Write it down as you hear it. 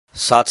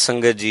ਸਾਧ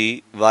ਸੰਗਤ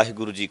ਜੀ,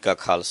 ਵਾਹਿਗੁਰੂ ਜੀ ਕਾ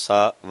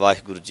ਖਾਲਸਾ,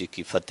 ਵਾਹਿਗੁਰੂ ਜੀ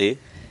ਕੀ ਫਤਿਹ।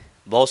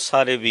 ਬਹੁਤ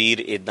ਸਾਰੇ ਵੀਰ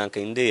ਇੱਦਾਂ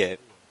ਕਹਿੰਦੇ ਹੈ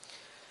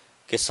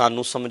ਕਿ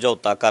ਸਾਨੂੰ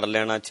ਸਮਝੌਤਾ ਕਰ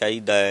ਲੈਣਾ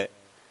ਚਾਹੀਦਾ ਹੈ,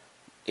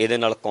 ਇਹਦੇ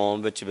ਨਾਲ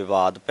ਕੌਮ ਵਿੱਚ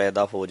ਵਿਵਾਦ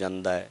ਪੈਦਾ ਹੋ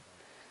ਜਾਂਦਾ ਹੈ।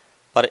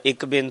 ਪਰ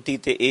ਇੱਕ ਬੇਨਤੀ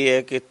ਤਾਂ ਇਹ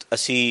ਹੈ ਕਿ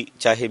ਅਸੀਂ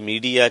ਚਾਹੇ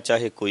ਮੀਡੀਆ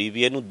ਚਾਹੇ ਕੋਈ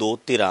ਵੀ ਇਹਨੂੰ ਦੋ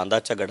ਧਿਰਾਂ ਦਾ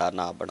ਝਗੜਾ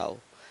ਨਾ ਬਣਾਓ।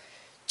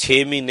 6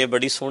 ਮਹੀਨੇ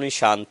ਬੜੀ ਸੋਹਣੀ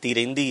ਸ਼ਾਂਤੀ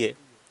ਰਹਿੰਦੀ ਹੈ,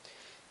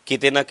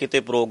 ਕਿਤੇ ਨਾ ਕਿਤੇ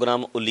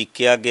ਪ੍ਰੋਗਰਾਮ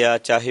ਉਲੀਕਿਆ ਗਿਆ,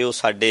 ਚਾਹੇ ਉਹ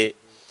ਸਾਡੇ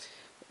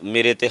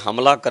ਮੇਰੇ ਤੇ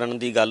ਹਮਲਾ ਕਰਨ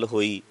ਦੀ ਗੱਲ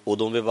ਹੋਈ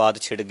ਉਦੋਂ ਵਿਵਾਦ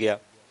ਛਿੜ ਗਿਆ,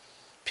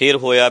 ਫਿਰ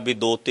ਹੋਇਆ ਵੀ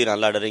ਦੋ ਧਿਰਾਂ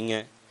ਲੜ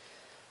ਰਹੀਆਂ,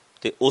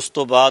 ਅਤੇ ਉਸ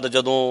ਤੋਂ ਬਾਅਦ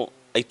ਜਦੋਂ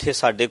ਇੱਥੇ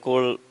ਸਾਡੇ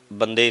ਕੋਲ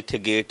ਬੰਦੇ ਇੱਥੇ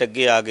ਗੇਟ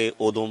ਅੱਗੇ ਆ ਗਏ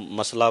ਉਦੋਂ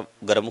ਮਸਲਾ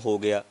ਗਰਮ ਹੋ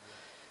ਗਿਆ,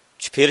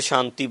 ਫਿਰ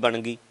ਸ਼ਾਂਤੀ ਬਣ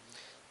ਗਈ।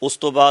 ਉਸ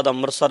ਤੋਂ ਬਾਅਦ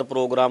ਅੰਮ੍ਰਿਤਸਰ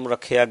ਪ੍ਰੋਗਰਾਮ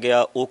ਰੱਖਿਆ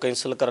ਗਿਆ, ਉਹ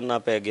ਕੈਂਸਲ ਕਰਨਾ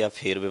ਪੈ ਗਿਆ,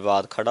 ਫਿਰ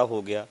ਵਿਵਾਦ ਖੜ੍ਹਾ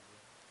ਹੋ ਗਿਆ,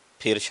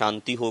 ਫਿਰ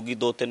ਸ਼ਾਂਤੀ ਹੋ ਗਈ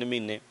 2-3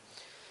 ਮਹੀਨੇ।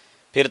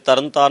 ਫਿਰ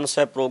ਤਰਨਤਾਰਨ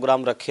ਸਾਹਿਬ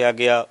ਪ੍ਰੋਗਰਾਮ ਰੱਖਿਆ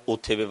ਗਿਆ,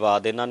 ਉੱਥੇ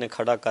ਵਿਵਾਦ ਇਹਨਾਂ ਨੇ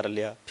ਖੜ੍ਹਾ ਕਰ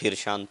ਲਿਆ, ਫਿਰ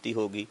ਸ਼ਾਂਤੀ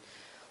ਹੋ ਗਈ।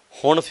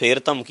 ਹੁਣ ਫਿਰ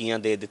ਧਮਕੀਆਂ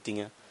ਦੇ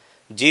ਦਿੱਤੀਆਂ।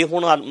 ਜੇ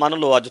ਹੁਣ ਮੰਨ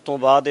ਲਓ ਅੱਜ ਤੋਂ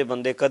ਬਾਅਦ ਇਹ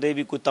ਬੰਦੇ ਕਦੇ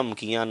ਵੀ ਕੋਈ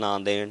ਧਮਕੀਆਂ ਨਾ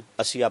ਦੇਣ,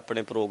 ਅਸੀਂ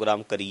ਆਪਣੇ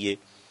ਪ੍ਰੋਗਰਾਮ ਕਰੀਏ,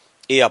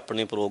 ਇਹ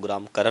ਆਪਣੇ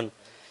ਪ੍ਰੋਗਰਾਮ ਕਰਨ।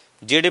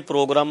 ਜਿਹੜੇ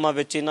ਪ੍ਰੋਗਰਾਮਾਂ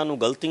ਵਿੱਚ ਇਹਨਾਂ ਨੂੰ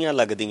ਗਲਤੀਆਂ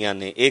ਲੱਗਦੀਆਂ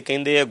ਨੇ, ਇਹ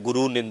ਕਹਿੰਦੇ ਆ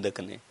ਗੁਰੂ ਨਿੰਦਕ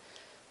ਨੇ,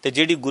 ਅਤੇ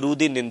ਜਿਹੜੀ ਗੁਰੂ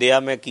ਦੀ ਨਿੰਦਿਆ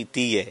ਮੈਂ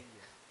ਕੀਤੀ ਹੈ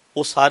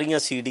ਉਹ ਸਾਰੀਆਂ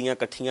ਸੀਡੀਆਂ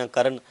ਇਕੱਠੀਆਂ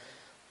ਕਰਨ,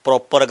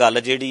 ਪ੍ਰੋਪਰ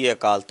ਗੱਲ ਜਿਹੜੀ ਹੈ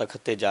ਅਕਾਲ ਤਖਤ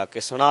 'ਤੇ ਜਾ ਕੇ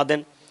ਸੁਣਾ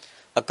ਦੇਣ।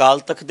 ਅਕਾਲ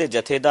ਤਖਤ ਦੇ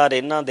ਜਥੇਦਾਰ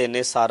ਇਹਨਾਂ ਦੇ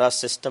ਨੇ, ਸਾਰਾ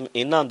ਸਿਸਟਮ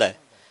ਇਹਨਾਂ ਦਾ,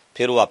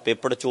 ਫਿਰ ਉਹ ਆਪੇ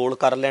ਪੜਚੋਲ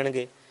ਕਰ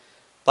ਲੈਣਗੇ।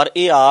 ਪਰ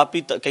ਇਹ ਆਪ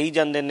ਹੀ ਕਹੀ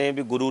ਜਾਂਦੇ ਨੇ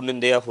ਵੀ ਗੁਰੂ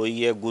ਨਿੰਦਿਆ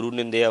ਹੋਈ ਹੈ, ਗੁਰੂ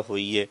ਨਿੰਦਿਆ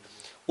ਹੋਈ ਹੈ।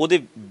 ਉਹਦੇ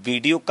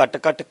ਵੀਡੀਓ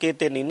ਕੱਟ ਕੇ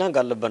ਤੇ ਨਹੀਂ ਨਾ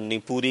ਗੱਲ ਬਣਨੀ,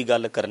 ਪੂਰੀ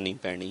ਗੱਲ ਕਰਨੀ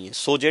ਪੈਣੀ ਹੈ।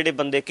 ਸੋ ਜਿਹੜੇ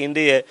ਬੰਦੇ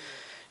ਕਹਿੰਦੇ ਹੈ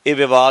ਇਹ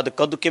ਵਿਵਾਦ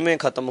ਕਿਵੇਂ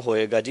ਖਤਮ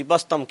ਹੋਏਗਾ ਜੀ,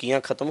 ਬਸ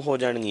ਧਮਕੀਆਂ ਖਤਮ ਹੋ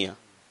ਜਾਣਗੀਆਂ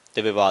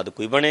ਅਤੇ ਵਿਵਾਦ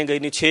ਕੋਈ ਬਣੇਗਾ ਹੀ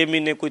ਨਹੀਂ। 6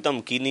 ਮਹੀਨੇ ਕੋਈ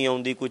ਧਮਕੀ ਨਹੀਂ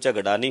ਆਉਂਦੀ, ਕੋਈ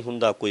ਝਗੜਾ ਨਹੀਂ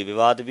ਹੁੰਦਾ, ਕੋਈ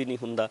ਵਿਵਾਦ ਵੀ ਨਹੀਂ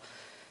ਹੁੰਦਾ।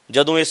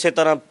 ਜਦੋਂ ਇਸੇ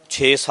ਤਰ੍ਹਾਂ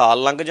 6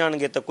 ਸਾਲ ਲੰਘ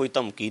ਜਾਣਗੇ ਤਾਂ ਕੋਈ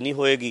ਧਮਕੀ ਨਹੀਂ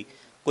ਹੋਏਗੀ,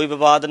 ਕੋਈ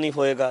ਵਿਵਾਦ ਨਹੀਂ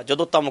ਹੋਏਗਾ।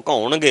 ਜਦੋਂ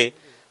ਧਮਕਾਉਣਗੇ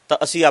ਤਾਂ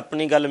ਅਸੀਂ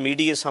ਆਪਣੀ ਗੱਲ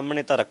ਮੀਡੀਆ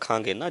ਸਾਹਮਣੇ ਤਾਂ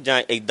ਰੱਖਾਂਗੇ ਨਾ,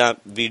 ਜਾਂ ਇੱਦਾਂ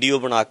ਵੀਡੀਓ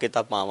ਬਣਾ ਕੇ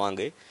ਤਾਂ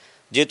ਪਾਵਾਂਗੇ।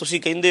 ਜੇ ਤੁਸੀਂ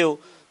ਕਹਿੰਦੇ ਹੋ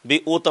ਵੀ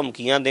ਉਹ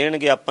ਧਮਕੀਆਂ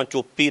ਦੇਣਗੇ ਆਪਾਂ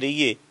ਚੁੱਪ ਹੀ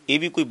ਰਹੀਏ, ਇਹ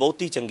ਵੀ ਕੋਈ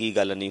ਬਹੁਤੀ ਚੰਗੀ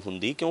ਗੱਲ ਨਹੀਂ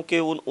ਹੁੰਦੀ, ਕਿਉਂਕਿ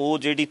ਉਹ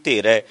ਜਿਹੜੀ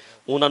ਧਿਰ ਹੈ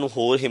ਉਹਨਾਂ ਨੂੰ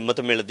ਹੋਰ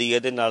ਹਿੰਮਤ ਮਿਲਦੀ ਹੈ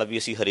ਇਹਦੇ ਨਾਲ ਵੀ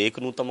ਅਸੀਂ ਹਰੇਕ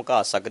ਨੂੰ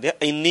ਧਮਕਾ ਸਕਦੇ ਹਾਂ।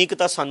 ਇੰਨੀ ਕੁ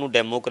ਤਾਂ ਸਾਨੂੰ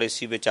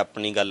ਡੈਮੋਕ੍ਰੇਸੀ ਵਿੱਚ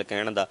ਆਪਣੀ ਗੱਲ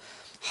ਕਹਿਣ ਦਾ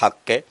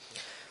ਹੱਕ ਹੈ।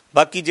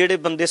 ਬਾਕੀ ਜਿਹੜੇ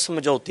ਬੰਦੇ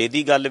ਸਮਝੌਤੇ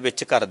ਦੀ ਗੱਲ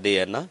ਵਿੱਚ ਕਰਦੇ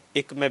ਆ ਨਾ,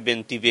 ਇੱਕ ਮੈਂ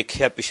ਬੇਨਤੀ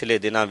ਵੇਖਿਆ ਪਿਛਲੇ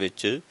ਦਿਨਾਂ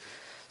ਵਿੱਚ,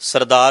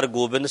 ਸਰਦਾਰ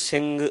ਗੋਬਿੰਦ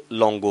ਸਿੰਘ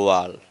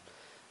ਲੌਂਗੋਵਾਲ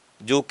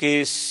ਜੋ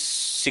ਕਿ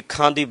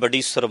ਸਿੱਖਾਂ ਦੀ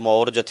ਬੜੀ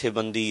ਸਰਮੌਰ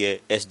ਜਥੇਬੰਦੀ ਹੈ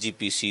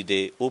SGPC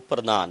ਦੇ, ਉਹ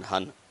ਪ੍ਰਧਾਨ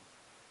ਹਨ।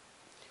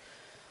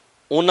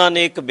 ਉਹਨਾਂ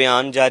ਨੇ ਇੱਕ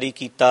ਬਿਆਨ ਜਾਰੀ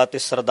ਕੀਤਾ ਅਤੇ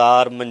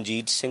ਸਰਦਾਰ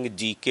ਮਨਜੀਤ ਸਿੰਘ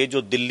GK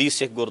ਜੋ ਦਿੱਲੀ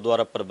ਸਿੱਖ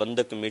ਗੁਰਦੁਆਰਾ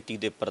ਪ੍ਰਬੰਧਕ ਕਮੇਟੀ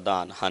ਦੇ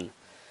ਪ੍ਰਧਾਨ ਹਨ,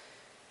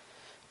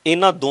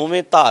 ਇਹਨਾਂ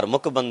ਦੋਵੇਂ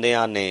ਧਾਰਮਿਕ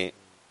ਬੰਦਿਆਂ ਨੇ,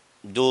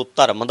 ਜੋ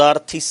ਧਰਮ ਦਾ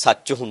ਅਰਥ ਹੀ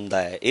ਸੱਚ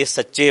ਹੁੰਦਾ ਹੈ, ਇਹ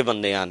ਸੱਚੇ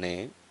ਬੰਦਿਆਂ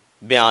ਨੇ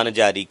ਬਿਆਨ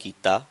ਜਾਰੀ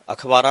ਕੀਤਾ।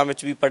 ਅਖਬਾਰਾਂ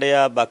ਵਿੱਚ ਵੀ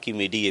ਪੜ੍ਹਿਆ, ਬਾਕੀ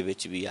ਮੀਡੀਆ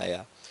ਵਿੱਚ ਵੀ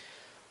ਆਇਆ।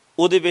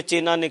 ਉਹਦੇ ਵਿੱਚ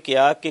ਇਹਨਾਂ ਨੇ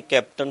ਕਿਹਾ ਕਿ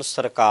ਕੈਪਟਨ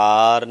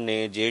ਸਰਕਾਰ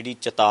ਨੇ ਜਿਹੜੀ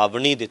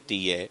ਚੇਤਾਵਨੀ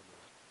ਦਿੱਤੀ ਹੈ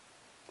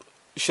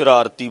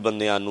ਸ਼ਰਾਰਤੀ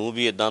ਬੰਦਿਆਂ ਨੂੰ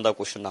ਵੀ ਇੱਦਾਂ ਦਾ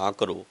ਕੁਛ ਨਾ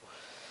ਕਰੋ,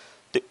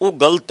 ਅਤੇ ਉਹ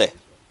ਗਲਤ ਹੈ।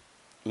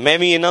 ਮੈਂ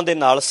ਵੀ ਇਹਨਾਂ ਦੇ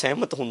ਨਾਲ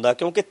ਸਹਿਮਤ ਹੁੰਦਾ,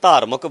 ਕਿਉਂਕਿ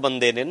ਧਾਰਮਿਕ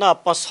ਬੰਦੇ ਨੇ ਨਾ,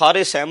 ਆਪਾਂ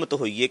ਸਾਰੇ ਸਹਿਮਤ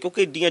ਹੋਈਏ,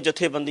 ਕਿਉਂਕਿ ਐਡੀਆਂ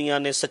ਜਥੇਬੰਦੀਆਂ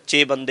ਨੇ,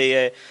 ਸੱਚੇ ਬੰਦੇ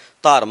ਹੈ,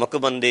 ਧਾਰਮਿਕ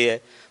ਬੰਦੇ ਹੈ।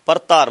 ਪਰ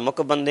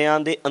ਧਾਰਮਿਕ ਬੰਦਿਆਂ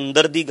ਦੇ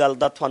ਅੰਦਰ ਦੀ ਗੱਲ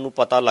ਦਾ ਤੁਹਾਨੂੰ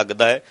ਪਤਾ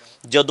ਲੱਗਦਾ ਹੈ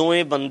ਜਦੋਂ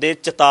ਇਹ ਬੰਦੇ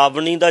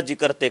ਚੇਤਾਵਨੀ ਦਾ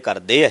ਜ਼ਿਕਰ ਤੇ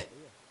ਕਰਦੇ ਹੈ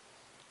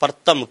ਪਰ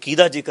ਧਮਕੀ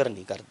ਦਾ ਜ਼ਿਕਰ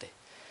ਨਹੀਂ ਕਰਦੇ।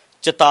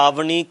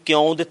 ਚੇਤਾਵਨੀ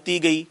ਕਿਉਂ ਦਿੱਤੀ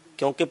ਗਈ?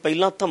 ਕਿਉਂਕਿ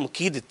ਪਹਿਲਾਂ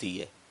ਧਮਕੀ ਦਿੱਤੀ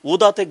ਹੈ,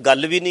 ਉਹਦਾ ਤੇ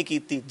ਗੱਲ ਵੀ ਨਹੀਂ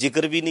ਕੀਤੀ,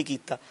 ਜ਼ਿਕਰ ਵੀ ਨਹੀਂ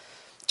ਕੀਤਾ।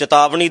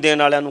 ਚੇਤਾਵਨੀ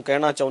ਦੇਣ ਵਾਲਿਆਂ ਨੂੰ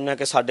ਕਹਿਣਾ ਚਾਹੁੰਦੇ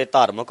ਕਿ ਸਾਡੇ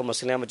ਧਾਰਮਿਕ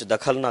ਮਸਲਿਆਂ ਵਿੱਚ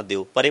ਦਖਲ ਨਾ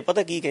ਦਿਓ, ਪਰ ਇਹ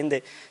ਪਤਾ ਕੀ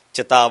ਕਹਿੰਦੇ,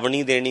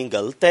 ਚੇਤਾਵਨੀ ਦੇਣੀ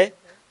ਗਲਤ ਹੈ,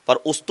 ਪਰ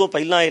ਉਸ ਤੋਂ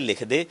ਪਹਿਲਾਂ ਇਹ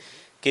ਲਿਖਦੇ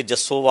ਕਿ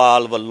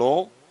ਜੱਸੋਵਾਲ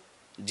ਵੱਲੋਂ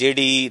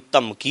ਜਿਹੜੀ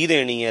ਧਮਕੀ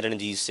ਦੇਣੀ ਹੈ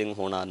ਰਣਜੀਤ ਸਿੰਘ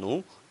ਹੋਣਾ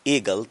ਨੂੰ,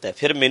 ਇਹ ਗਲਤ ਹੈ।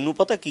 ਫਿਰ ਮੈਨੂੰ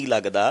ਪਤਾ ਕੀ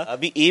ਲੱਗਦਾ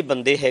ਵੀ ਇਹ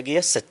ਬੰਦੇ ਹੈਗੇ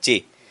ਆ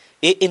ਸੱਚੇ,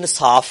 ਇਹ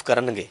ਇਨਸਾਫ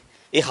ਕਰਨਗੇ,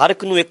 ਇਹ ਹਰ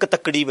ਇੱਕ ਨੂੰ ਇੱਕ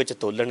ਤੱਕੜੀ ਵਿੱਚ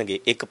ਤੋਲਣਗੇ,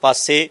 ਇੱਕ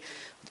ਪਾਸੇ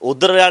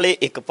ਉੱਧਰ ਵਾਲੇ,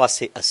 ਇੱਕ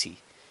ਪਾਸੇ ਅਸੀਂ।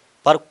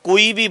 ਪਰ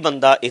ਕੋਈ ਵੀ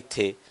ਬੰਦਾ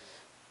ਇੱਥੇ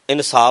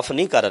ਇਨਸਾਫ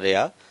ਨਹੀਂ ਕਰ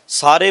ਰਿਹਾ।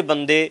 ਸਾਰੇ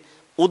ਬੰਦੇ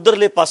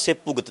ਉੱਧਰਲੇ ਪਾਸੇ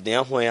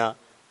ਭੁਗਤਦਿਆਂ ਹੋਇਆਂ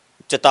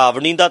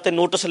ਚੇਤਾਵਨੀ ਦਾ ਤੇ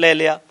ਨੋਟਿਸ ਲੈ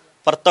ਲਿਆ,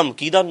 ਪਰ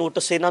ਧਮਕੀ ਦਾ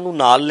ਨੋਟਿਸ ਇਹਨਾਂ ਨੂੰ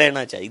ਨਾਲ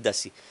ਲੈਣਾ ਚਾਹੀਦਾ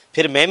ਸੀ।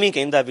 ਫਿਰ ਮੈਂ ਵੀ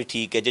ਕਹਿੰਦਾ ਵੀ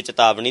ਠੀਕ ਹੈ, ਜੇ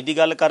ਚੇਤਾਵਨੀ ਦੀ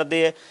ਗੱਲ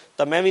ਕਰਦੇ ਹੈ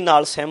ਤਾਂ ਮੈਂ ਵੀ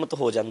ਨਾਲ ਸਹਿਮਤ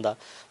ਹੋ ਜਾਂਦਾ।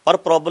 ਪਰ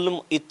ਪ੍ਰੋਬਲਮ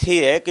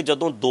ਇੱਥੇ ਹੈ ਕਿ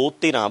ਜਦੋਂ ਦੋ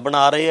ਧਿਰਾਂ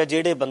ਬਣਾ ਰਹੇ ਆ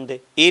ਜਿਹੜੇ ਬੰਦੇ,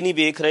 ਇਹ ਨਹੀਂ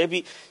ਵੇਖ ਰਹੇ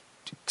ਵੀ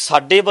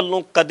ਸਾਡੇ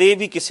ਵੱਲੋਂ ਕਦੇ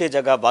ਵੀ ਕਿਸੇ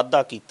ਜਗ੍ਹਾ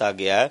ਵਾਧਾ ਕੀਤਾ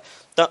ਗਿਆ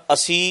ਤਾਂ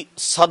ਅਸੀਂ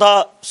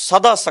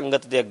ਸਦਾ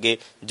ਸੰਗਤ ਦੇ ਅੱਗੇ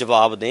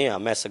ਜਵਾਬ ਦੇ ਹਾਂ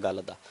ਮੈਂ ਇਸ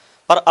ਗੱਲ ਦਾ।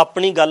 ਪਰ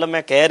ਆਪਣੀ ਗੱਲ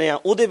ਮੈਂ ਕਹਿ ਰਿਹਾ,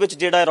 ਉਹਦੇ ਵਿੱਚ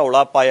ਜਿਹੜਾ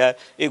ਰੌਲਾ ਪਾਇਆ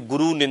ਇਹ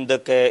ਗੁਰੂ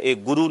ਨਿੰਦਕ ਹੈ, ਇਹ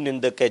ਗੁਰੂ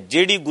ਨਿੰਦਕ ਹੈ।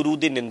 ਜਿਹੜੀ ਗੁਰੂ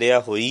ਦੀ ਨਿੰਦਿਆ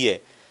ਹੋਈ ਹੈ,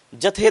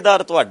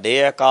 ਜਥੇਦਾਰ ਤੁਹਾਡੇ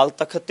ਹੈ ਅਕਾਲ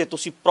ਤਖਤ 'ਤੇ,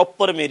 ਤੁਸੀਂ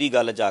ਪ੍ਰੋਪਰ ਮੇਰੀ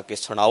ਗੱਲ ਜਾ ਕੇ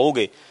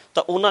ਸੁਣਾਓਗੇ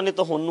ਤਾਂ ਉਹਨਾਂ ਨੇ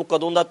ਤਾਂ ਹੁਣ ਨੂੰ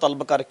ਕਦੋਂ ਦਾ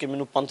ਤਲਬ ਕਰਕੇ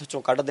ਮੈਨੂੰ ਪੰਥ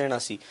 'ਚੋਂ ਕੱਢ ਦੇਣਾ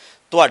ਸੀ।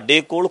 ਤੁਹਾਡੇ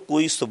ਕੋਲ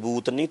ਕੋਈ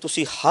ਸਬੂਤ ਨਹੀਂ,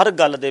 ਤੁਸੀਂ ਹਰ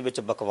ਗੱਲ ਦੇ ਵਿੱਚ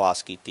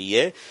ਬਕਵਾਸ ਕੀਤੀ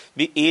ਹੈ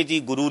ਵੀ ਇਹ ਜੀ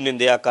ਗੁਰੂ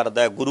ਨਿੰਦਿਆ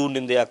ਕਰਦਾ, ਗੁਰੂ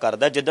ਨਿੰਦਿਆ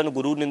ਕਰਦਾ। ਜਿੱਦਣ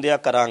ਗੁਰੂ ਨਿੰਦਿਆ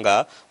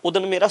ਕਰਾਂਗਾ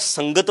ਉਦਣ ਮੇਰਾ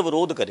ਸੰਗਤ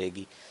ਵਿਰੋਧ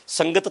ਕਰੇਗੀ।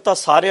 ਸੰਗਤ ਤਾਂ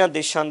ਸਾਰਿਆਂ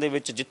ਦੇਸ਼ਾਂ ਦੇ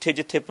ਵਿੱਚ ਜਿੱਥੇ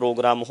ਜਿੱਥੇ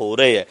ਪ੍ਰੋਗਰਾਮ ਹੋ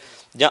ਰਹੇ ਹੈ,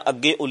 ਜਾਂ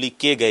ਅੱਗੇ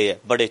ਉਲੀਕੇ ਗਏ ਹੈ,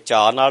 ਬੜੇ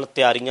ਚਾਅ ਨਾਲ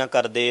ਤਿਆਰੀਆਂ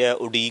ਕਰਦੇ ਹੈ,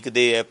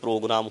 ਉਡੀਕਦੇ ਹੈ,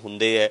 ਪ੍ਰੋਗਰਾਮ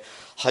ਹੁੰਦੇ ਹੈ,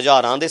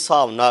 ਹਜ਼ਾਰਾਂ ਦੇ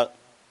ਹਿਸਾਬ ਨਾਲ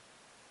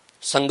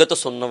ਸੰਗਤ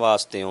ਸੁਣਨ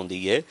ਵਾਸਤੇ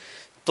ਆਉਂਦੀ ਹੈ।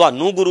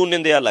 ਤੁਹਾਨੂੰ ਗੁਰੂ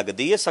ਨਿੰਦਿਆ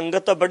ਲੱਗਦੀ ਹੈ,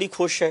 ਸੰਗਤ ਤਾਂ ਬੜੀ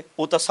ਖੁਸ਼ ਹੈ,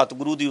 ਉਹ ਤਾਂ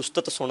ਸਤਿਗੁਰੂ ਦੀ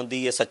ਉਸਤਤ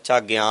ਸੁਣਦੀ ਹੈ, ਸੱਚਾ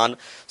ਗਿਆਨ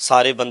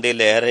ਸਾਰੇ ਬੰਦੇ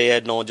ਲੈ ਰਹੇ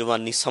ਹੈ,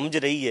 ਨੌਜਵਾਨੀ ਸਮਝ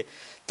ਰਹੀ ਹੈ।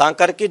 ਤਾਂ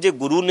ਕਰਕੇ ਜੇ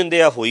ਗੁਰੂ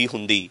ਨਿੰਦਿਆ ਹੋਈ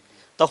ਹੁੰਦੀ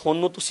ਤਾਂ ਹੁਣ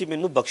ਨੂੰ ਤੁਸੀਂ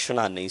ਮੈਨੂੰ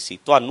ਬਖਸ਼ਣਾ ਨਹੀਂ ਸੀ।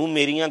 ਤੁਹਾਨੂੰ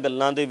ਮੇਰੀਆਂ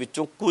ਗੱਲਾਂ ਦੇ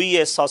ਵਿੱਚੋਂ ਕੋਈ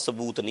ਐਸਾ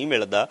ਸਬੂਤ ਨਹੀਂ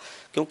ਮਿਲਦਾ,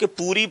 ਕਿਉਂਕਿ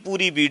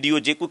ਪੂਰੀ ਵੀਡੀਓ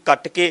ਜੇ ਕੋਈ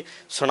ਕੱਟ ਕੇ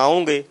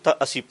ਸੁਣਾਓਗੇ ਤਾਂ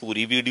ਅਸੀਂ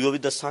ਪੂਰੀ ਵੀਡੀਓ ਵੀ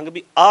ਦੱਸਾਂਗੇ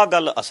ਵੀ ਆਹ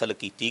ਗੱਲ ਅਸਲ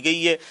ਕੀਤੀ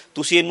ਗਈ ਹੈ,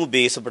 ਤੁਸੀਂ ਇਹਨੂੰ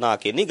ਬੇਸ ਬਣਾ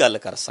ਕੇ ਨਹੀਂ ਗੱਲ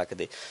ਕਰ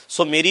ਸਕਦੇ।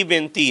 ਸੋ ਮੇਰੀ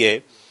ਬੇਨਤੀ ਹੈ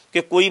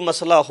ਕਿ ਕੋਈ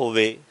ਮਸਲਾ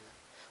ਹੋਵੇ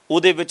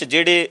ਉਹਦੇ ਵਿੱਚ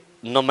ਜਿਹੜੇ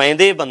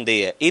ਨੁਮਾਇੰਦੇ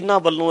ਬੰਦੇ ਹੈ, ਇਹਨਾਂ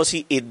ਵੱਲੋਂ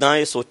ਅਸੀਂ ਇੱਦਾਂ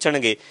ਇਹ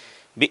ਸੋਚਣਗੇ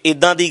ਵੀ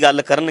ਇੱਦਾਂ ਦੀ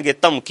ਗੱਲ ਕਰਨਗੇ।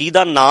 ਧਮਕੀ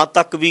ਦਾ ਨਾਂ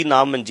ਤੱਕ ਵੀ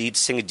ਨਾ ਮਨਜੀਤ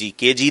ਸਿੰਘ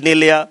ਜੀਕੇ ਜੀ ਨੇ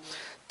ਲਿਆ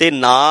ਤੇ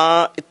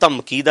ਨਾ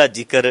ਧਮਕੀ ਦਾ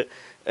ਜ਼ਿਕਰ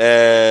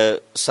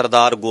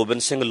ਸਰਦਾਰ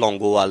ਗੋਬਿੰਦ ਸਿੰਘ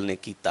ਲੌਂਗੋਵਾਲ ਨੇ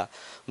ਕੀਤਾ।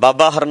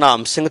 ਬਾਬਾ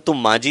ਹਰਨਾਮ ਸਿੰਘ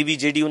ਧੁੰਮਾ ਜੀ ਵੀ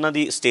ਜਿਹੜੀ ਉਹਨਾਂ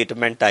ਦੀ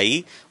ਸਟੇਟਮੈਂਟ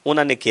ਆਈ,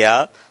 ਉਹਨਾਂ ਨੇ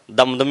ਕਿਹਾ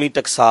ਦਮਦਮੀ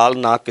ਟਕਸਾਲ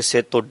ਨਾ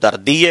ਕਿਸੇ ਤੋਂ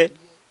ਡਰਦੀ ਹੈ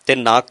ਤੇ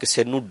ਨਾ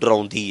ਕਿਸੇ ਨੂੰ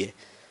ਡਰਾਉਂਦੀ ਹੈ।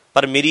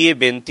 ਪਰ ਮੇਰੀ ਇਹ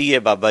ਬੇਨਤੀ ਹੈ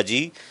ਬਾਬਾ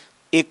ਜੀ,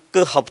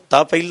 ਇੱਕ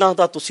ਹਫ਼ਤਾ ਪਹਿਲਾਂ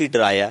ਤਾਂ ਤੁਸੀਂ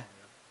ਡਰਾਇਆ,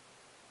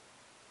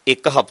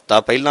 ਇੱਕ ਹਫ਼ਤਾ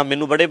ਪਹਿਲਾਂ।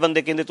 ਮੈਨੂੰ ਬੜੇ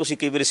ਬੰਦੇ ਕਹਿੰਦੇ ਤੁਸੀਂ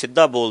ਕਈ ਵਾਰੀ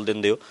ਸਿੱਧਾ ਬੋਲ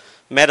ਦਿੰਦੇ ਹੋ,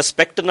 ਮੈਂ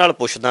ਰਿਸਪੈਕਟ ਨਾਲ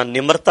ਪੁੱਛਦਾ,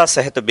 ਨਿਮਰਤਾ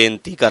ਸਹਿਤ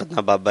ਬੇਨਤੀ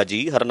ਕਰਦਾ ਬਾਬਾ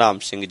ਜੀ ਹਰਨਾਮ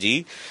ਸਿੰਘ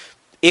ਜੀ,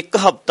 ਇੱਕ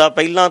ਹਫ਼ਤਾ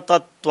ਪਹਿਲਾਂ ਤਾਂ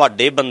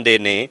ਤੁਹਾਡੇ ਬੰਦੇ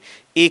ਨੇ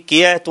ਇਹ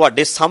ਕਿਹਾ,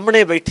 ਤੁਹਾਡੇ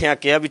ਸਾਹਮਣੇ ਬੈਠਿਆਂ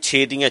ਕਿਹਾ ਵੀ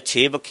 6 ਦੀਆਂ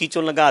 6 ਵੱਖੀ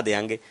ਚੋਂ ਲੰਘਾ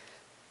ਦਿਆਂਗੇ।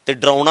 ਤੇ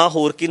ਡਰਾਉਣਾ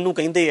ਹੋਰ ਕਿਹਨੂੰ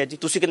ਕਹਿੰਦੇ ਆ ਜੀ?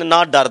 ਤੁਸੀਂ ਕਹਿੰਦੇ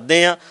ਨਾ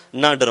ਡਰਦੇ ਆ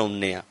ਨਾ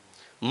ਡਰਾਉਂਦੇ ਆ।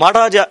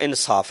 ਮਾੜਾ ਜਿਹਾ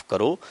ਇਨਸਾਫ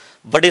ਕਰੋ।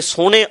 ਬੜੇ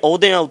ਸੋਹਣੇ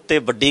ਅਹੁਦਿਆਂ ਉੱਤੇ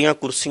ਵੱਡੀਆਂ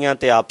ਕੁਰਸੀਆਂ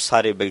ਤੇ ਆਪ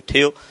ਸਾਰੇ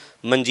ਬੈਠੇ ਹੋ।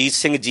 ਮਨਜੀਤ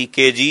ਸਿੰਘ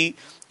ਜੀਕੇ ਜੀ,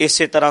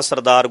 ਇਸੇ ਤਰ੍ਹਾਂ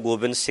ਸਰਦਾਰ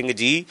ਗੋਬਿੰਦ ਸਿੰਘ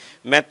ਜੀ,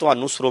 ਮੈਂ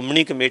ਤੁਹਾਨੂੰ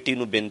ਸ਼੍ਰੋਮਣੀ ਕਮੇਟੀ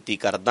ਨੂੰ ਬੇਨਤੀ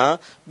ਕਰਦਾ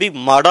ਵੀ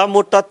ਮਾੜਾ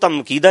ਮੋਟਾ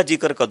ਧਮਕੀ ਦਾ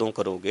ਜ਼ਿਕਰ ਕਦੋਂ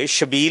ਕਰੋਗੇ?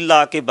 ਛਬੀਲ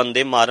ਲਾ ਕੇ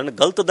ਬੰਦੇ ਮਾਰਨ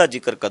ਗਲਤ ਦਾ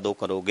ਜ਼ਿਕਰ ਕਦੋਂ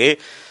ਕਰੋਗੇ?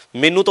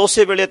 ਮੈਨੂੰ ਤਾਂ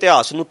ਉਸੇ ਵੇਲੇ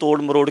ਇਤਿਹਾਸ ਨੂੰ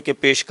ਤੋੜ ਮਰੋੜ ਕੇ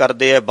ਪੇਸ਼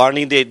ਕਰਦੇ ਆ,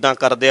 ਬਾਣੀ ਦੇ ਇੱਦਾਂ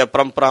ਕਰਦੇ ਆ,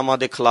 ਪਰੰਪਰਾਵਾਂ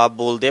ਦੇ ਖਿਲਾਫ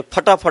ਬੋਲਦੇ ਆ,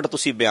 ਫਟਾਫਟ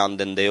ਤੁਸੀਂ ਬਿਆਨ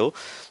ਦਿੰਦੇ ਹੋ।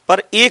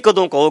 ਪਰ ਇਹ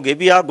ਕਦੋਂ ਕਹੋਗੇ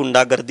ਵੀ ਆਹ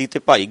ਗੁੰਡਾਗਰਦੀ ਤੇ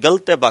ਭਾਈ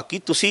ਗਲਤ ਹੈ? ਬਾਕੀ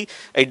ਤੁਸੀਂ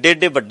ਐਡੇ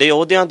ਐਡੇ ਵੱਡੇ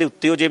ਅਹੁਦਿਆਂ ਦੇ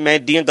ਉੱਤੇ ਹੋ, ਜੇ ਮੈਂ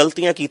ਐਡੀਆਂ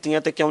ਗਲਤੀਆਂ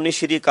ਕੀਤੀਆਂ ਤੇ ਕਿਉਂ ਨਹੀਂ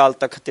ਸ਼੍ਰੀ ਅਕਾਲ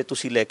ਤਖਤ ਤੇ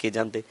ਤੁਸੀਂ ਲੈ ਕੇ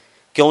ਜਾਂਦੇ?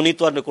 ਕਿਉਂ ਨਹੀਂ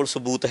ਤੁਹਾਡੇ ਕੋਲ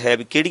ਸਬੂਤ ਹੈ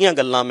ਵੀ ਕਿਹੜੀਆਂ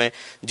ਗੱਲਾਂ ਮੈਂ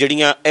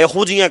ਜਿਹੜੀਆਂ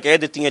ਇਹੋ ਜਿਹੀਆਂ ਕਹਿ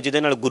ਦਿੱਤੀਆਂ ਜਿਹਦੇ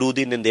ਨਾਲ ਗੁਰੂ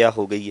ਦੀ ਨਿੰਦਿਆ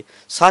ਹੋ ਗਈ ਹੈ?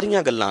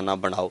 ਸਾਰੀਆਂ ਗੱਲਾਂ ਨਾ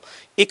ਬਣਾਓ।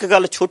 ਇੱਕ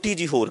ਗੱਲ ਛੋਟੀ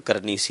ਜੀ ਹੋਰ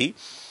ਕਰਨੀ ਸੀ।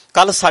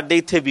 ਕੱਲ ਸਾਡੇ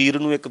ਇੱਥੇ ਵੀਰ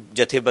ਨੂੰ ਇੱਕ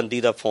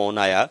ਜਥੇਬੰਦੀ ਦਾ ਫੋਨ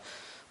ਆਇਆ,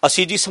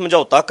 ਅਸੀਂ ਜੀ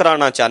ਸਮਝੌਤਾ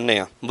ਕਰਾਉਣਾ ਚਾਹੁੰਦੇ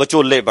ਹਾਂ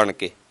ਵਿਚੋਲੇ ਬਣ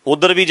ਕੇ,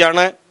 ਉਧਰ ਵੀ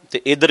ਜਾਣਾ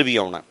ਤੇ ਇੱਧਰ ਵੀ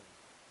ਆਉਣਾ।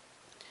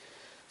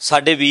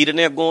 ਸਾਡੇ ਵੀਰ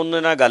ਨੇ ਅੱਗੋਂ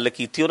ਉਹਨਾਂ ਨਾਲ ਗੱਲ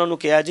ਕੀਤੀ, ਉਹਨਾਂ ਨੂੰ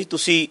ਕਿਹਾ ਜੀ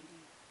ਤੁਸੀਂ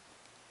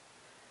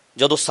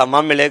ਜਦੋਂ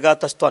ਸਮਾਂ ਮਿਲੇਗਾ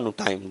ਤਾਂ ਤੁਹਾਨੂੰ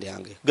ਟਾਈਮ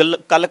ਦਿਆਂਗੇ। ਗੱਲ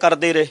ਕੱਲ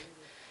ਕਰਦੇ ਰਹੇ,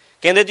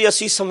 ਕਹਿੰਦੇ ਜੀ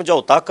ਅਸੀਂ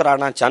ਸਮਝੌਤਾ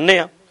ਕਰਾਉਣਾ ਚਾਹੁੰਦੇ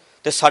ਹਾਂ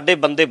ਤੇ ਸਾਡੇ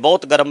ਬੰਦੇ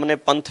ਬਹੁਤ ਗਰਮ ਨੇ,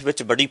 ਪੰਥ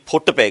ਵਿੱਚ ਬੜੀ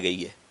ਫੁੱਟ ਪੈ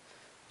ਗਈ ਹੈ,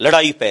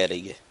 ਲੜਾਈ ਪੈ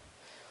ਰਹੀ ਹੈ।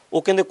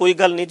 ਉਹ ਕਹਿੰਦੇ ਕੋਈ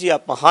ਗੱਲ ਨਹੀਂ ਜੀ,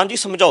 ਆਪਾਂ ਹਾਂਜੀ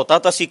ਸਮਝੌਤਾ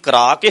ਤਾਂ ਅਸੀਂ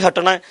ਕਰਾ ਕੇ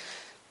ਹਟਣਾ ਹੈ।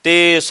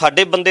 ਤੇ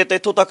ਸਾਡੇ ਬੰਦੇ ਤਾਂ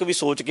ਇੱਥੋਂ ਤੱਕ ਵੀ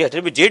ਸੋਚ ਕੇ ਹਟੇ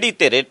ਵੀ ਜਿਹੜੀ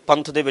ਧਿਰੇ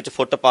ਪੰਥ ਦੇ ਵਿੱਚ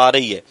ਫੁੱਟ ਪਾ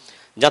ਰਹੀ ਹੈ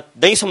ਜਾਂ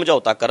ਨਹੀਂ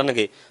ਸਮਝੌਤਾ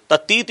ਕਰਨਗੇ ਤਾਂ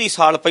 30-30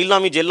 ਸਾਲ ਪਹਿਲਾਂ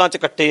ਵੀ ਜੇਲ੍ਹਾਂ 'ਚ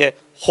ਕੱਟੇ ਹੈ,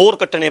 ਹੋਰ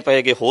ਕੱਟਣੇ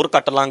ਪਏਗੇ, ਹੋਰ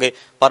ਕੱਟ ਲਾਂਗੇ,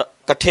 ਪਰ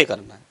ਇਕੱਠੇ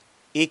ਕਰਨਾ।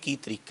 ਇਹ ਕੀ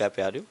ਤਰੀਕਾ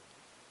ਪਿਆਰਿਓ?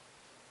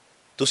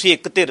 ਤੁਸੀਂ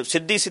ਇੱਕ ਧਿਰ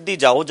ਸਿੱਧੀ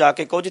ਜਾਓ, ਜਾ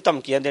ਕੇ ਕਹੋ ਜੀ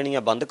ਧਮਕੀਆਂ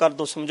ਦੇਣੀਆਂ ਬੰਦ ਕਰ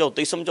ਦਿਓ, ਸਮਝੌਤਾ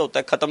ਹੀ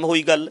ਸਮਝੌਤਾ, ਖਤਮ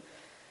ਹੋਈ ਗੱਲ।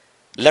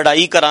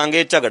 ਲੜਾਈ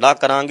ਕਰਾਂਗੇ, ਝਗੜਾ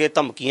ਕਰਾਂਗੇ,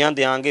 ਧਮਕੀਆਂ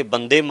ਦਿਆਂਗੇ,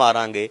 ਬੰਦੇ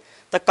ਮਾਰਾਂਗੇ,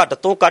 ਤਾਂ ਘੱਟ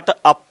ਤੋਂ ਘੱਟ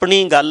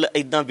ਆਪਣੀ ਗੱਲ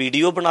ਇੱਦਾਂ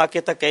ਵੀਡੀਓ ਬਣਾ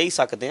ਕੇ ਤਾਂ ਕਹਿ ਹੀ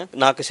ਸਕਦੇ ਹਾਂ।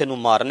 ਨਾ ਕਿਸੇ ਨੂੰ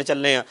ਮਾਰਨ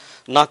ਚੱਲੇ ਆ,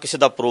 ਨਾ ਕਿਸੇ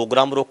ਦਾ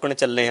ਪ੍ਰੋਗਰਾਮ ਰੋਕਣ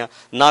ਚੱਲੇ ਆ,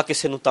 ਨਾ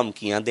ਕਿਸੇ ਨੂੰ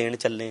ਧਮਕੀਆਂ ਦੇਣ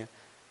ਚੱਲੇ ਆ।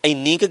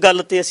 ਇੰਨੀ ਕੁ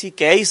ਗੱਲ ਤੇ ਅਸੀਂ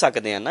ਕਹਿ ਹੀ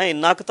ਸਕਦੇ ਹਾਂ ਨਾ,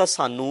 ਇੰਨਾ ਕੁ ਤਾਂ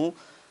ਸਾਨੂੰ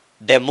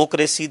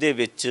ਡੈਮੋਕ੍ਰੇਸੀ ਦੇ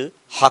ਵਿੱਚ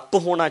ਹੱਕ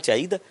ਹੋਣਾ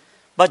ਚਾਹੀਦਾ।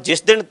 ਬਸ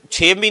ਜਿਸ ਦਿਨ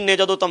 6 ਮਹੀਨੇ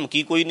ਜਦੋਂ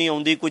ਧਮਕੀ ਕੋਈ ਨਹੀਂ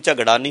ਆਉਂਦੀ, ਕੋਈ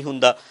ਝਗੜਾ ਨਹੀਂ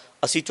ਹੁੰਦਾ,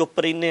 ਅਸੀਂ ਚੁੱਪ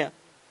ਰਹਿੰਦੇ ਹਾਂ।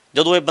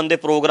 ਜਦੋਂ ਇਹ ਬੰਦੇ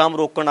ਪ੍ਰੋਗਰਾਮ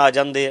ਰੋਕਣ ਆ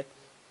ਜਾਂਦੇ ਆ,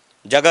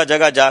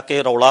 ਜਗ੍ਹਾ ਜਾ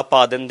ਕੇ ਰੌਲਾ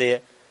ਪਾ ਦਿੰਦੇ ਆ,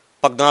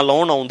 ਪੱਗਾਂ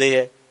ਲਾਉਣ ਆਉਂਦੇ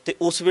ਆ, ਤੇ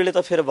ਉਸ ਵੇਲੇ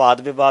ਤਾਂ ਫਿਰ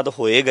ਵਾਦ ਵਿਵਾਦ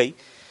ਹੋਏਗਾ ਹੀ।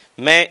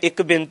 ਮੈਂ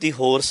ਇੱਕ ਬੇਨਤੀ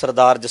ਹੋਰ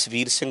ਸਰਦਾਰ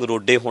ਜਸਵੀਰ ਸਿੰਘ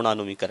ਰੋਡੇ ਹੋਣਾ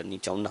ਨੂੰ ਵੀ ਕਰਨੀ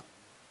ਚਾਹੁੰਦਾ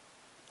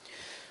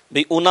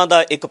ਵੀ ਉਹਨਾਂ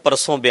ਦਾ ਇੱਕ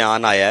ਪਰਸੋਂ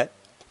ਬਿਆਨ ਆਇਆ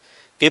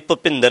ਕਿ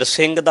ਭੁਪਿੰਦਰ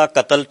ਸਿੰਘ ਦਾ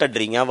ਕਤਲ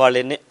ਢੱਡਰੀਆਂ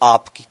ਵਾਲੇ ਨੇ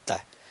ਆਪ ਕੀਤਾ।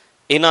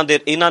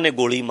 ਇਹਨਾਂ ਨੇ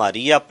ਗੋਲੀ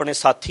ਮਾਰੀ ਹੈ ਆਪਣੇ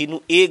ਸਾਥੀ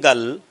ਨੂੰ। ਇਹ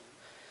ਗੱਲ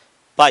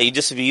ਭਾਈ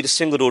ਜਸਵੀਰ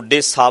ਸਿੰਘ ਰੋਡੇ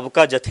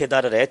ਸਾਬਕਾ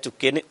ਜਥੇਦਾਰ ਰਹਿ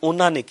ਚੁੱਕੇ ਨੇ,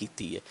 ਉਹਨਾਂ ਨੇ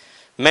ਕੀਤੀ ਹੈ।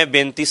 ਮੈਂ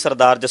ਬੇਨਤੀ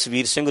ਸਰਦਾਰ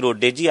ਜਸਵੀਰ ਸਿੰਘ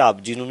ਰੋਡੇ ਜੀ ਆਪ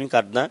ਜੀ ਨੂੰ ਵੀ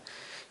ਕਰਦਾ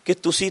ਕਿ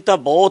ਤੁਸੀਂ ਤਾਂ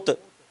ਬਹੁਤ,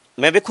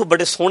 ਮੈਂ ਵੇਖੋ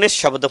ਬੜੇ ਸੋਹਣੇ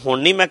ਸ਼ਬਦ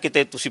ਹੁਣ ਨਹੀਂ ਮੈਂ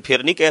ਕਿਤੇ, ਤੁਸੀਂ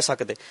ਫਿਰ ਨਹੀਂ ਕਹਿ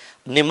ਸਕਦੇ,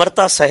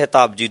 ਨਿਮਰਤਾ ਸਹਿਤ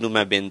ਆਪ ਜੀ ਨੂੰ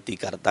ਮੈਂ ਬੇਨਤੀ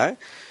ਕਰਦਾ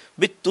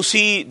ਵੀ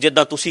ਤੁਸੀਂ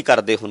ਜਿੱਦਾਂ ਤੁਸੀਂ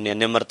ਕਰਦੇ ਹੁੰਦੇ ਆ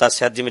ਨਿਮਰਤਾ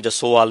ਸਹਿਤ, ਜਿਵੇਂ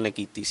ਜੱਸੋਵਾਲ ਨੇ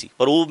ਕੀਤੀ ਸੀ,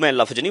 ਪਰ ਉਹ ਮੈਂ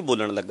ਲਫ਼ਜ਼ ਨਹੀਂ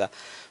ਬੋਲਣ ਲੱਗਾ,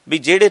 ਵੀ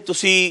ਜਿਹੜੇ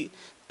ਤੁਸੀਂ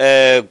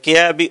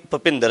ਕਿਹਾ ਵੀ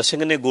ਭੁਪਿੰਦਰ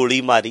ਸਿੰਘ ਨੇ ਗੋਲੀ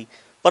ਮਾਰੀ,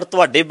 ਪਰ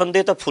ਤੁਹਾਡੇ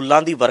ਬੰਦੇ ਤਾਂ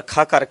ਫੁੱਲਾਂ ਦੀ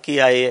ਵਰਖਾ ਕਰਕੇ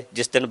ਆਏ ਹੈ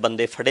ਜਿਸ ਦਿਨ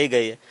ਬੰਦੇ ਫੜੇ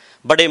ਗਏ ਹੈ।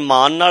 ਬੜੇ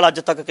ਮਾਣ ਨਾਲ ਅੱਜ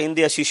ਤੱਕ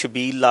ਕਹਿੰਦੇ ਅਸੀਂ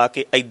ਛਬੀਲ ਲਾ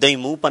ਕੇ ਏਦਾਂ ਹੀ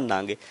ਮੂੰਹ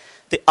ਭੰਨਾਂਗੇ,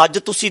 ਤੇ ਅੱਜ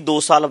ਤੁਸੀਂ 2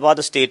 ਸਾਲ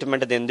ਬਾਅਦ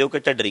ਸਟੇਟਮੈਂਟ ਦਿੰਦੇ ਹੋ ਕਿ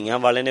ਢੱਡਰੀਆਂ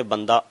ਵਾਲੇ ਨੇ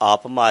ਬੰਦਾ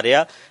ਆਪ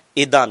ਮਾਰਿਆ।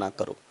 ਇੱਦਾਂ ਨਾ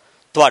ਕਰੋ।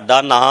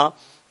 ਤੁਹਾਡਾ ਨਾਂ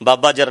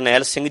ਬਾਬਾ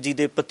ਜਰਨੈਲ ਸਿੰਘ ਜੀ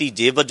ਦੇ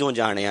ਭਤੀਜੇ ਵਜੋਂ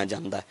ਜਾਣਿਆ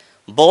ਜਾਂਦਾ,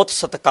 ਬਹੁਤ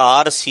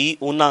ਸਤਿਕਾਰ ਸੀ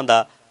ਉਹਨਾਂ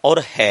ਦਾ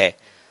ਔਰ ਹੈ,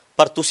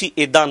 ਪਰ ਤੁਸੀਂ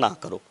ਇੱਦਾਂ ਨਾ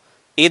ਕਰੋ।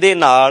 ਇਹਦੇ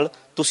ਨਾਲ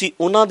ਤੁਸੀਂ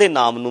ਉਹਨਾਂ ਦੇ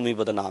ਨਾਮ ਨੂੰ ਵੀ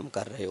ਬਦਨਾਮ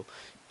ਕਰ ਰਹੇ ਹੋ।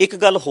 ਇੱਕ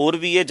ਗੱਲ ਹੋਰ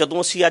ਵੀ ਹੈ,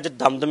 ਜਦੋਂ ਅਸੀਂ ਅੱਜ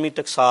ਦਮਦਮੀ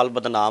ਟਕਸਾਲ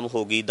ਬਦਨਾਮ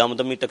ਹੋ ਗਈ,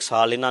 ਦਮਦਮੀ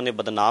ਟਕਸਾਲ ਇਹਨਾਂ ਨੇ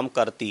ਬਦਨਾਮ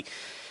ਕਰਤੀ,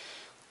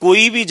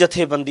 ਕੋਈ ਵੀ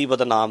ਜਥੇਬੰਦੀ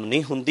ਬਦਨਾਮ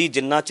ਨਹੀਂ ਹੁੰਦੀ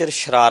ਜਿੰਨਾ ਚਿਰ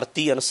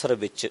ਸ਼ਰਾਰਤੀ ਅਨਸਰ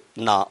ਵਿੱਚ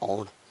ਨਾ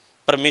ਆਉਣ।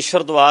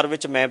 ਪਰਮੇਸ਼ਰ ਦੁਆਰ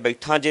ਵਿੱਚ ਮੈਂ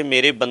ਬੈਠਾ, ਜੇ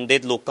ਮੇਰੇ ਬੰਦੇ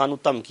ਲੋਕਾਂ ਨੂੰ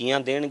ਧਮਕੀਆਂ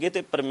ਦੇਣਗੇ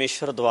ਤੇ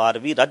ਪਰਮੇਸ਼ਰ ਦੁਆਰ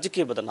ਵੀ ਰੱਜ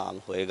ਕੇ ਬਦਨਾਮ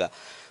ਹੋਏਗਾ।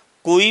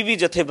 ਕੋਈ ਵੀ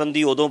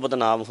ਜਥੇਬੰਦੀ ਉਦੋਂ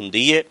ਬਦਨਾਮ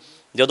ਹੁੰਦੀ ਹੈ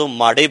ਜਦੋਂ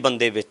ਮਾੜੇ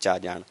ਬੰਦੇ ਵਿੱਚ ਆ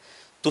ਜਾਣ।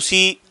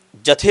 ਤੁਸੀਂ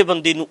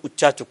ਜਥੇਬੰਦੀ ਨੂੰ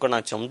ਉੱਚਾ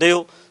ਚੁੱਕਣਾ ਚਾਹੁੰਦੇ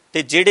ਹੋ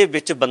ਤੇ ਜਿਹੜੇ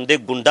ਵਿੱਚ ਬੰਦੇ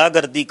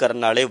ਗੁੰਡਾਗਰਦੀ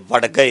ਕਰਨ ਵਾਲੇ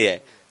ਵੜ ਗਏ ਹੈ,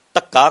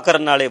 ਧੱਕਾ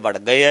ਕਰਨ ਵਾਲੇ ਵੜ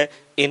ਗਏ ਹੈ,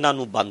 ਇਹਨਾਂ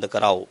ਨੂੰ ਬੰਦ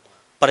ਕਰਾਓ,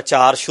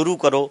 ਪ੍ਰਚਾਰ ਸ਼ੁਰੂ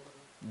ਕਰੋ,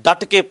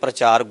 ਡਟ ਕੇ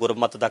ਪ੍ਰਚਾਰ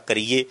ਗੁਰਮਤ ਦਾ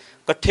ਕਰੀਏ,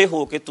 ਇਕੱਠੇ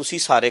ਹੋ ਕੇ ਤੁਸੀਂ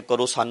ਸਾਰੇ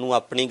ਕਰੋ, ਸਾਨੂੰ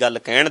ਆਪਣੀ ਗੱਲ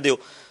ਕਹਿਣ ਦਿਓ।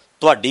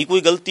 ਤੁਹਾਡੀ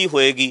ਕੋਈ ਗਲਤੀ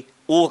ਹੋਏਗੀ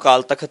ਉਹ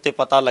ਅਕਾਲ ਤਖਤ ਤੇ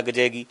ਪਤਾ ਲੱਗ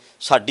ਜਾਏਗੀ,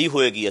 ਸਾਡੀ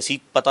ਹੋਏਗੀ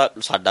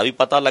ਸਾਡਾ ਵੀ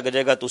ਪਤਾ ਲੱਗ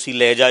ਜਾਏਗਾ, ਤੁਸੀਂ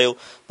ਲੈ ਜਾਇਓ,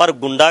 ਪਰ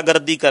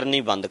ਗੁੰਡਾਗਰਦੀ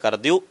ਕਰਨੀ ਬੰਦ ਕਰ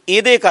ਦਿਓ।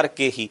 ਇਹਦੇ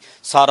ਕਰਕੇ ਹੀ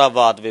ਸਾਰਾ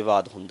ਵਾਦ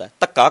ਵਿਵਾਦ ਹੁੰਦਾ।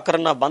 ਧੱਕਾ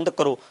ਕਰਨਾ ਬੰਦ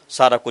ਕਰੋ,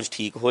 ਸਾਰਾ ਕੁਝ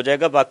ਠੀਕ ਹੋ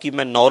ਜਾਏਗਾ। ਬਾਕੀ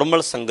ਮੈਂ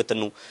ਨੋਰਮਲ ਸੰਗਤ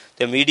ਨੂੰ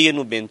ਤੇ ਮੀਡੀਆ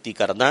ਨੂੰ ਬੇਨਤੀ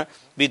ਕਰਦਾ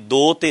ਵੀ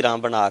ਦੋ ਧਿਰਾਂ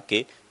ਬਣਾ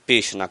ਕੇ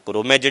ਪੇਸ਼ ਨਾ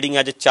ਕਰੋ। ਮੈਂ ਜਿਹੜੀਆਂ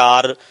ਅੱਜ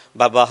 4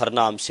 ਬਾਬਾ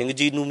ਹਰਨਾਮ ਸਿੰਘ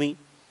ਜੀ ਨੂੰ ਵੀ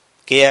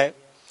ਕਿਹਾ,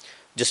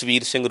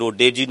 ਜਸਵੀਰ ਸਿੰਘ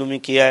ਰੋਡੇ ਜੀ ਨੂੰ ਵੀ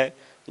ਕਿਹਾ,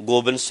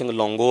 ਗੋਬਿੰਦ ਸਿੰਘ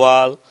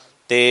ਲੌਂਗੋਵਾਲ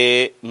ਤੇ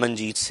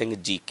ਮਨਜੀਤ ਸਿੰਘ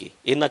ਜੀ ਕੇ,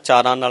 ਇਹਨਾਂ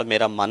 4 ਨਾਲ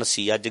ਮੇਰਾ ਮਨ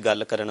ਸੀ ਅੱਜ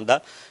ਗੱਲ ਕਰਨ ਦਾ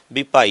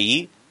ਵੀ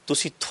ਭਾਈ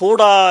ਤੁਸੀਂ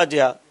ਥੋੜ੍ਹਾ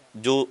ਜਿਹਾ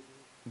ਜੋ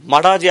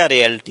ਮਾੜਾ ਜਿਹਾ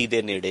ਰਿਐਲਿਟੀ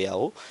ਦੇ ਨੇੜੇ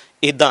ਆਓ।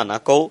 ਇੱਦਾਂ ਨਾ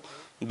ਕਹੋ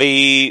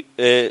ਬਈ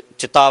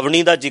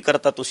ਚੇਤਾਵਨੀ ਦਾ ਜ਼ਿਕਰ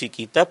ਤਾਂ ਤੁਸੀਂ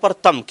ਕੀਤਾ ਪਰ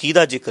ਧਮਕੀ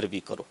ਦਾ ਜ਼ਿਕਰ ਵੀ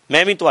ਕਰੋ।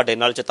 ਮੈਂ ਵੀ ਤੁਹਾਡੇ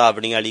ਨਾਲ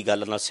ਚੇਤਾਵਨੀ ਵਾਲੀ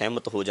ਗੱਲ ਨਾਲ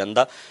ਸਹਿਮਤ ਹੋ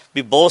ਜਾਂਦਾ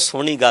ਵੀ ਬਹੁਤ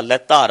ਸੋਹਣੀ ਗੱਲ ਹੈ,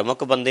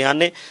 ਧਾਰਮਿਕ ਬੰਦਿਆਂ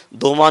ਨੇ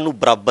ਦੋਵਾਂ ਨੂੰ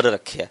ਬਰਾਬਰ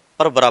ਰੱਖਿਆ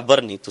ਪਰ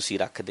ਬਰਾਬਰ ਨਹੀਂ ਤੁਸੀਂ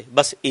ਰੱਖਦੇ।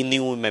 ਬਸ ਇੰਨੀ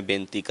ਮੈਂ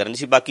ਬੇਨਤੀ ਕਰਨੀ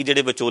ਸੀ। ਬਾਕੀ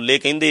ਜਿਹੜੇ ਵਿਚੋਲੇ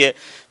ਕਹਿੰਦੇ ਹੈ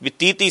ਵੀ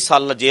 30-30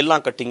 ਸਾਲ ਜੇਲ੍ਹਾਂ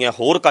ਕੱਟੀਆਂ,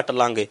 ਹੋਰ ਕੱਟ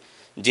ਲਾਂਗੇ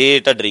ਜੇ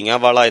ਢੱਡਰੀਆਂ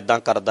ਵਾਲਾ ਇੱਦਾਂ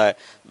ਕਰਦਾ ਹੈ,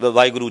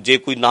 ਵਾਹਿਗੁਰੂ ਜੇ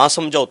ਕੋਈ ਨਾ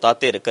ਸਮਝੌਤਾ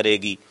ਧਿਰ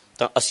ਕਰੇਗੀ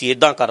ਤਾਂ ਅਸੀਂ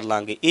ਇੱਦਾਂ ਕਰ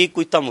ਲਾਂਗੇ। ਇਹ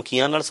ਕੋਈ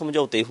ਧਮਕੀਆਂ ਨਾਲ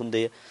ਸਮਝੌਤੇ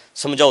ਹੁੰਦੇ ਆ?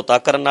 ਸਮਝੌਤਾ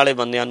ਕਰਨ ਵਾਲੇ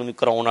ਬੰਦਿਆਂ ਨੂੰ ਵੀ,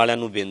 ਕਰਾਉਣ ਵਾਲਿਆਂ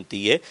ਨੂੰ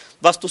ਬੇਨਤੀ ਹੈ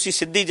ਬਸ ਤੁਸੀਂ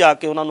ਸਿੱਧੀ ਜਾ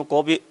ਕੇ ਉਹਨਾਂ ਨੂੰ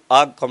ਕਹੋ ਵੀ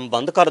ਆਹ ਕੰਮ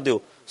ਬੰਦ ਕਰ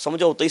ਦਿਓ।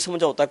 ਸਮਝੌਤਾ ਹੀ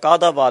ਸਮਝੌਤਾ,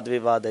 ਕਾਹਦਾ ਵਾਦ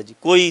ਵਿਵਾਦ ਹੈ ਜੀ?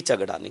 ਕੋਈ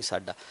ਝਗੜਾ ਨਹੀਂ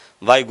ਸਾਡਾ।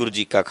 ਵਾਹਿਗੁਰੂ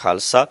ਜੀ ਕਾ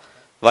ਖਾਲਸਾ,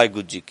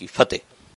 ਵਾਹਿਗੁਰੂ ਜੀ ਕੀ ਫਤਿਹ।